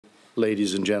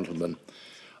ladies and gentlemen.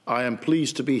 I am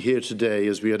pleased to be here today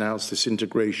as we announce this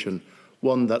integration,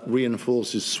 one that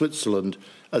reinforces Switzerland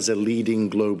as a leading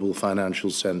global financial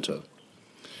centre.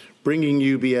 Bringing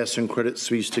UBS and Credit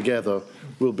Suisse together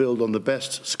will build on the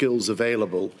best skills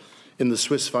available in the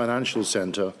Swiss financial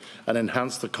centre and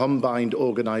enhance the combined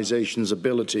organisation's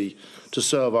ability to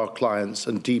serve our clients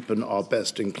and deepen our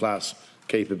best-in-class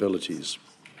capabilities.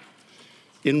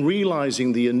 In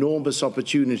realising the enormous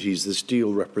opportunities this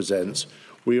deal represents,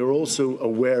 we are also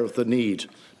aware of the need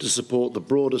to support the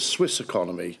broader Swiss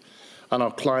economy and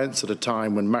our clients at a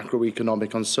time when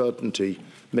macroeconomic uncertainty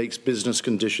makes business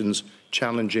conditions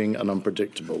challenging and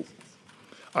unpredictable.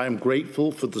 I am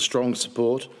grateful for the strong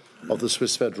support of the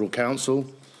Swiss Federal Council,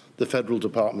 the Federal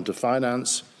Department of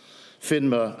Finance,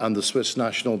 FINMA and the Swiss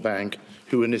National Bank,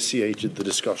 who initiated the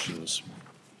discussions.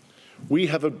 We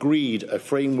have agreed a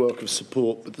framework of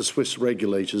support with the Swiss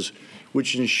regulators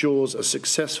which ensures a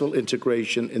successful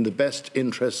integration in the best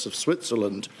interests of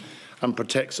Switzerland and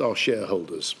protects our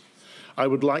shareholders. I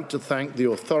would like to thank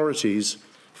the authorities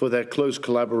for their close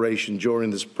collaboration during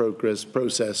this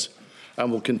process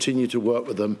and will continue to work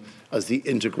with them as the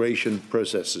integration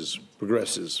progresses.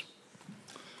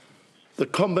 The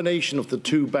combination of the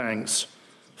two banks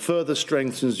further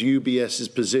strengthens UBS's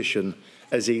position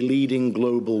as a leading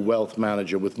global wealth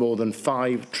manager with more than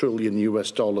 $5 trillion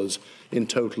in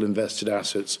total invested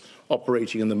assets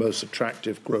operating in the most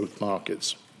attractive growth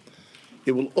markets.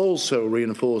 It will also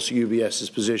reinforce UBS's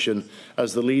position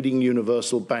as the leading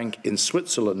universal bank in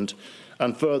Switzerland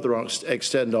and further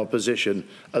extend our position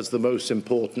as the most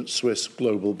important Swiss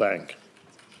global bank.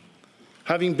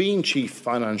 Having been Chief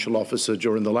Financial Officer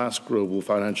during the last global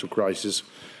financial crisis,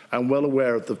 I'm well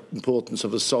aware of the importance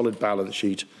of a solid balance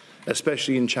sheet,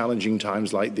 especially in challenging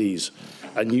times like these,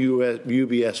 and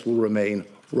UBS will remain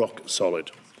rock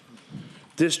solid.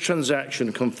 This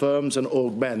transaction confirms and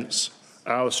augments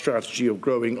our strategy of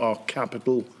growing our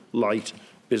capital-light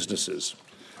businesses.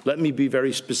 Let me be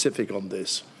very specific on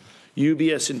this.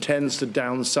 UBS intends to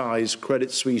downsize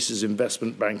Credit Suisse's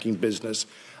investment banking business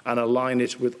and align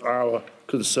it with our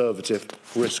conservative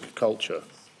risk culture.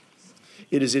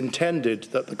 It is intended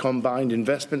that the combined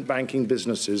investment banking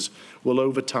businesses will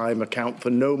over time account for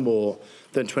no more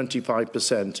than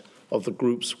 25% of the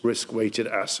group's risk-weighted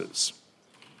assets.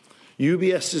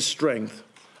 UBS's strength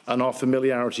and our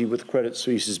familiarity with Credit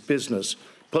Suisse's business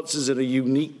puts us in a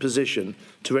unique position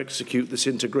to execute this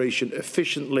integration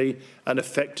efficiently and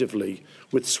effectively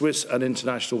with Swiss and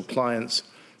international clients'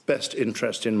 best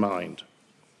interest in mind.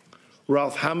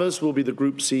 Ralph Hammers will be the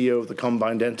Group CEO of the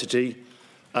combined entity,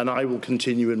 and I will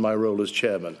continue in my role as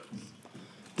Chairman.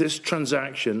 This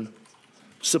transaction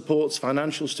supports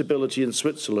financial stability in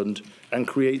Switzerland and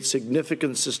creates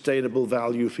significant sustainable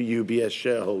value for UBS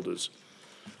shareholders.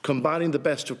 Combining the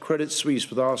best of Credit Suisse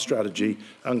with our strategy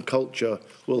and culture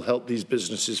will help these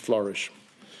businesses flourish.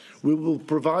 We will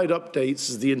provide updates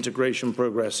as the integration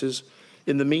progresses.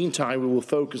 In the meantime, we will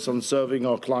focus on serving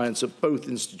our clients at both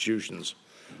institutions.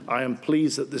 I am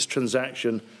pleased that this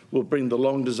transaction will bring the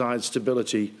long-desired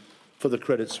stability for the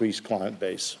Credit Suisse client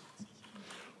base.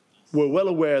 We're well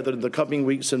aware that in the coming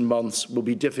weeks and months will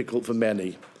be difficult for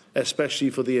many, especially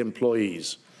for the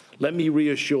employees. Let me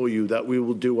reassure you that we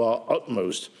will do our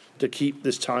utmost to keep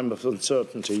this time of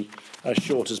uncertainty as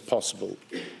short as possible.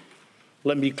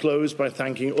 Let me close by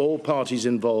thanking all parties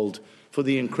involved for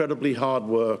the incredibly hard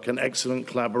work and excellent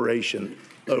collaboration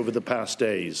over the past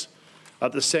days.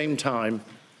 At the same time,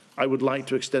 I would like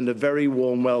to extend a very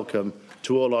warm welcome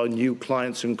to all our new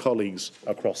clients and colleagues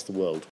across the world.